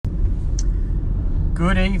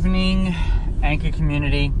Good evening, Anchor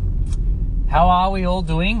community. How are we all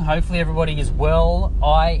doing? Hopefully everybody is well.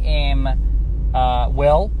 I am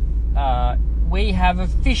well. We have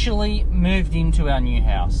officially moved into our new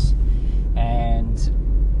house. And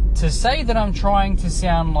to say that I'm trying to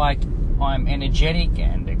sound like I'm energetic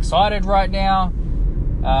and excited right now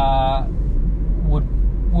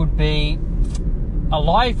would be a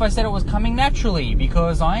lie if I said it was coming naturally,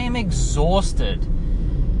 because I am exhausted.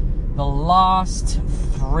 The last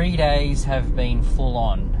 3 days have been full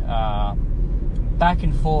on. Back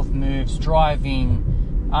and forth moves,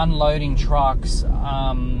 driving, unloading trucks,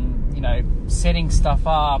 setting stuff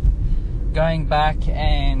up, going back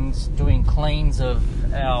and doing cleans of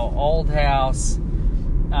our old house.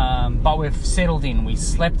 But we've settled in. We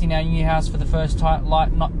slept in our new house for the first time.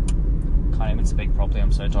 Can't even speak properly,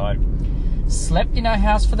 I'm so tired. Slept in our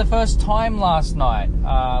house for the first time last night.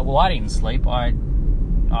 Well, I didn't sleep. I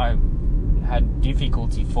had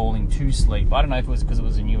difficulty falling to sleep. I don't know if it was because it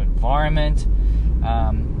was a new environment.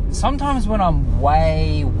 Sometimes when I'm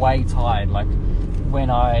way tired, like when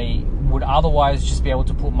I would otherwise just be able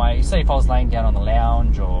to put say if I was laying down on the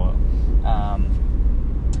lounge or,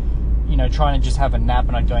 trying to just have a nap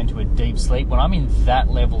and I'd go into a deep sleep, when I'm in that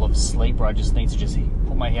level of sleep where I just need to just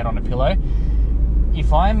put my head on a pillow,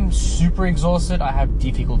 if I'm super exhausted, I have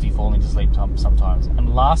difficulty falling to sleep sometimes.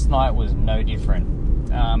 And last night was no different.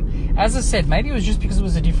 As I said, maybe it was just because it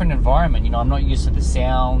was a different environment. I'm not used to the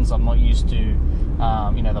sounds. I'm not used to,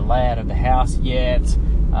 the layout of the house yet.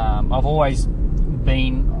 I've always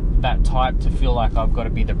been that type to feel like I've got to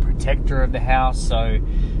be the protector of the house. So,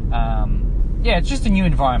 it's just a new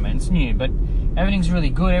environment. It's new, but everything's really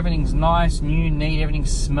good. Everything's nice, new, neat. Everything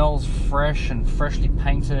smells fresh and freshly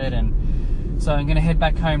painted. And so I'm going to head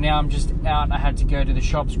back home now. I'm just out. I had to go to the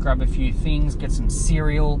shops, grab a few things, get some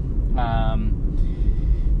cereal.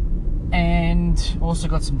 And also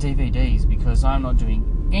got some DVDs because I'm not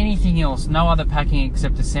doing anything else. No other packing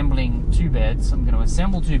except assembling 2 beds. I'm going to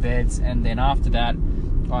assemble 2 beds, and then after that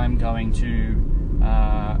I'm going to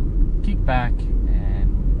kick back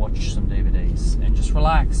and watch some DVDs and just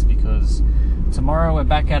relax, because tomorrow we're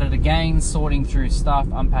back at it again, sorting through stuff,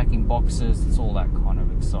 unpacking boxes. It's all that kind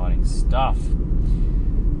of exciting stuff.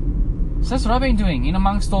 So that's what I've been doing. In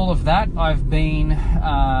amongst all of that, I've been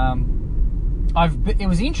it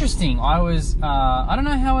was interesting. I was I don't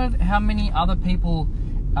know how many other people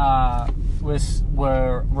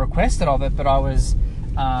were requested of it, but I was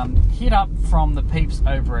hit up from the peeps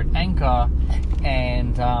over at Anchor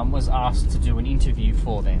and was asked to do an interview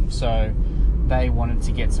for them. So they wanted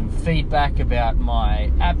to get some feedback about my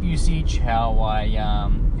app usage, how I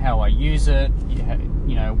use it,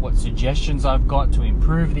 what suggestions I've got to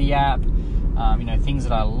improve the app. Things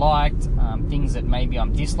that I liked, things that maybe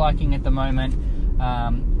I'm disliking at the moment.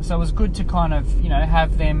 So it was good to kind of,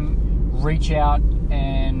 have them reach out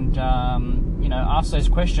and, ask those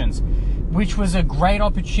questions, which was a great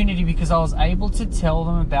opportunity because I was able to tell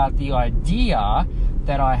them about the idea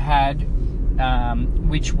that I had,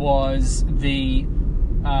 which was the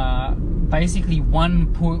basically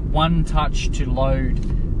one touch to load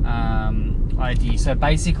idea. So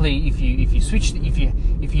basically, if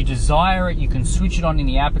you desire it, you can switch it on in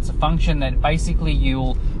the app. It's a function that basically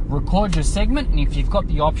you'll record your segment, and if you've got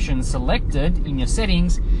the option selected in your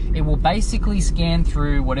settings, it will basically scan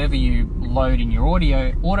through whatever you load in your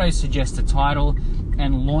audio, auto suggest a title,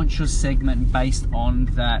 and launch your segment based on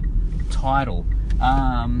that title.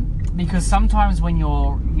 Because sometimes when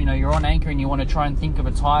you're on Anchor and you want to try and think of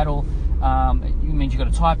a title, it means you've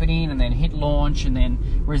got to type it in and then hit launch, and then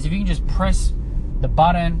whereas if you can just press the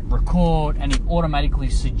button, record, and it automatically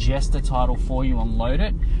suggests a title for you and load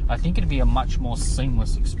it, I think it'd be a much more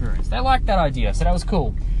seamless experience. They liked that idea, so that was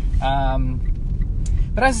cool.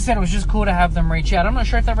 But as I said, it was just cool to have them reach out. I'm not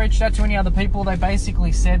sure if they reached out to any other people. They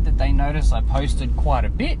basically said that they noticed I posted quite a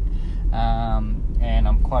bit, and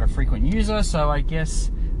I'm quite a frequent user, so I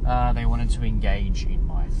guess they wanted to engage in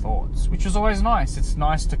my thoughts, which was always nice. It's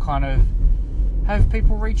nice to kind of have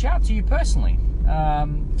people reach out to you personally.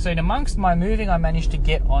 So in amongst my moving, I managed to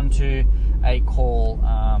get onto a call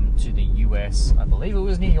to the US, I believe it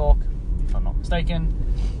was New York, if I'm not mistaken,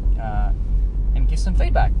 and give some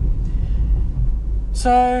feedback.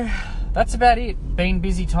 So that's about it. Been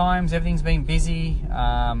busy times, everything's been busy,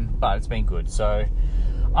 but it's been good. So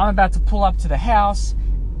I'm about to pull up to the house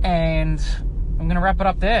and I'm going to wrap it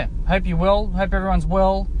up there. Hope you're well. Hope everyone's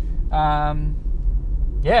well.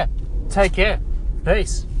 Take care.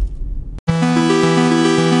 Peace.